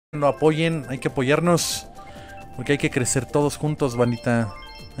No apoyen, hay que apoyarnos. Porque hay que crecer todos juntos, bandita.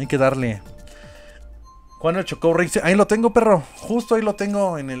 Hay que darle. ¿Cuándo el Chocobo Race? Ahí lo tengo, perro. Justo ahí lo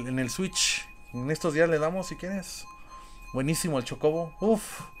tengo en el Switch. En estos días le damos si quieres. Buenísimo el Chocobo.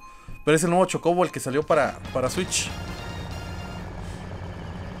 Uf. Pero es el nuevo Chocobo el que salió para Switch.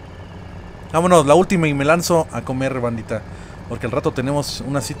 Vámonos, la última y me lanzo a comer, bandita. Porque al rato tenemos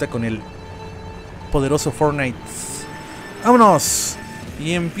una cita con el poderoso Fortnite. ¡Vámonos!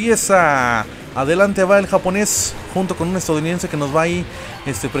 Y empieza. Adelante va el japonés junto con un estadounidense que nos va ahí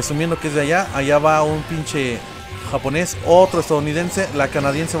presumiendo que es de allá. Allá va un pinche japonés, otro estadounidense. La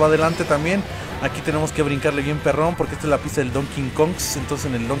canadiense va adelante también. Aquí tenemos que brincarle bien perrón porque esta es la pista del Donkey Kong. Entonces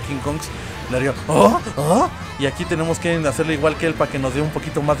en el Donkey Kong le haría ¡oh! ¡Oh! Y aquí tenemos que hacerlo igual que él para que nos dé un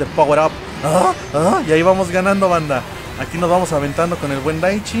poquito más de power up. ¡Oh! ¡Oh! Y ahí vamos ganando, banda. Aquí nos vamos aventando con el buen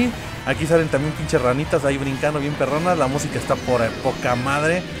Daichi. Aquí salen también pinches ranitas ahí brincando bien perronas. La música está por poca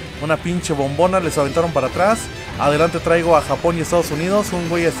madre. Una pinche bombona, les aventaron para atrás. Adelante traigo a Japón y Estados Unidos. Un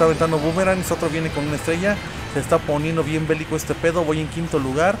güey está aventando boomerangs, otro viene con una estrella. Se está poniendo bien bélico este pedo. Voy en quinto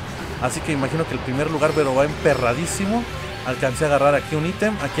lugar. Así que imagino que el primer lugar, pero va emperradísimo. Alcancé a agarrar aquí un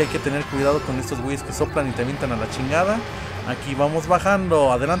ítem. Aquí hay que tener cuidado con estos güeyes que soplan y te avientan a la chingada. Aquí vamos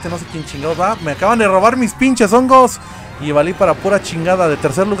bajando. Adelante no sé quién chingados va. Me acaban de robar mis pinches hongos. Y valí para pura chingada. De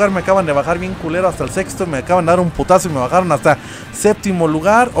tercer lugar me acaban de bajar bien culero hasta el sexto. Me acaban de dar un putazo y me bajaron hasta séptimo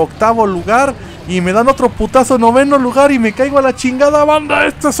lugar, octavo lugar. Y me dan otro putazo, noveno lugar. Y me caigo a la chingada, banda.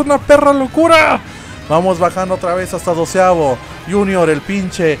 Esto es una perra locura. Vamos bajando otra vez hasta doceavo. Junior, el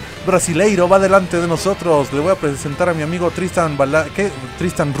pinche brasileiro, va delante de nosotros. Le voy a presentar a mi amigo Tristan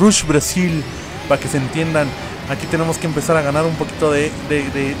Rush Brasil, para que se entiendan. Aquí tenemos que empezar a ganar un poquito de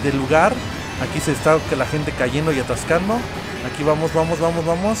lugar. Aquí se está la gente cayendo y atascando. Aquí vamos.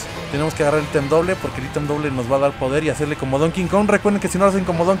 Tenemos que agarrar el ítem doble porque el ítem doble nos va a dar poder y hacerle como Donkey Kong. Recuerden que si no lo hacen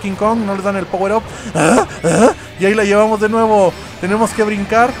como Donkey Kong, no les dan el power up. Y ahí la llevamos de nuevo. Tenemos que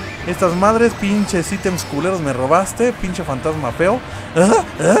brincar. Estas madres, pinches ítems culeros me robaste. Pinche fantasma feo.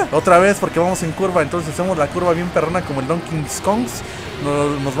 Otra vez porque vamos en curva. Entonces hacemos la curva bien perrona como el Donkey Kong.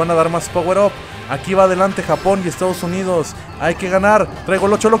 Nos van a dar más power up. Aquí va adelante Japón y Estados Unidos. Hay que ganar. Traigo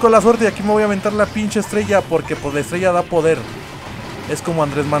el 8 loco de la suerte y aquí me voy a aventar la pinche estrella porque pues la estrella da poder. Es como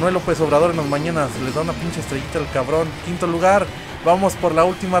Andrés Manuel López Obrador en las mañanas. Les da una pinche estrellita al cabrón. Quinto lugar. Vamos por la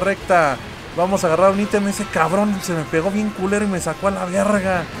última recta. Vamos a agarrar un ítem. Ese cabrón se me pegó bien culero y me sacó a la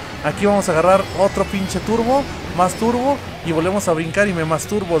verga. Aquí vamos a agarrar otro pinche turbo. Más turbo. Y volvemos a brincar y me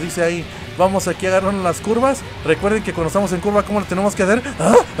masturbo. Dice ahí. Vamos aquí a agarrar las curvas. Recuerden que cuando estamos en curva, ¿cómo lo tenemos que hacer?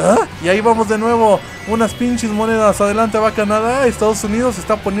 Y ahí vamos de nuevo. Unas pinches monedas. Adelante va Canadá. Estados Unidos se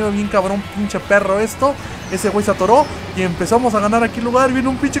está poniendo bien cabrón. Pinche perro esto. Ese güey se atoró. Y empezamos a ganar aquí lugar. Viene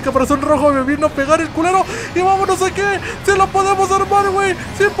un pinche caparazón rojo. Me vino a pegar el culero. Y vámonos aquí. ¡Se lo podemos armar, güey!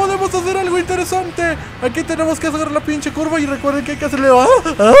 ¡Sí podemos hacer algo interesante! Aquí tenemos que hacer la pinche curva. Y recuerden que hay que hacerle...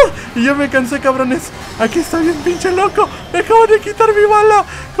 Y yo me cansé, cabrones. Aquí está bien pinche loco. Me acaban de quitar mi bala.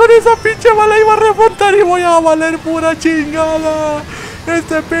 Con esa pinche bala iba a remontar y voy a valer pura chingada.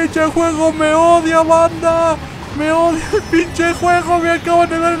 Este pinche juego me odia, banda. Me odia el pinche juego. Me acaban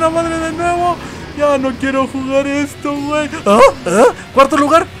de dar en la madre de nuevo. Ya no quiero jugar esto, güey. Cuarto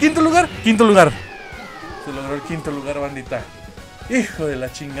lugar, quinto lugar, quinto lugar. Se logró el quinto lugar, bandita. Hijo de la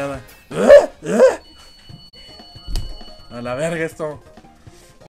chingada. A la verga esto.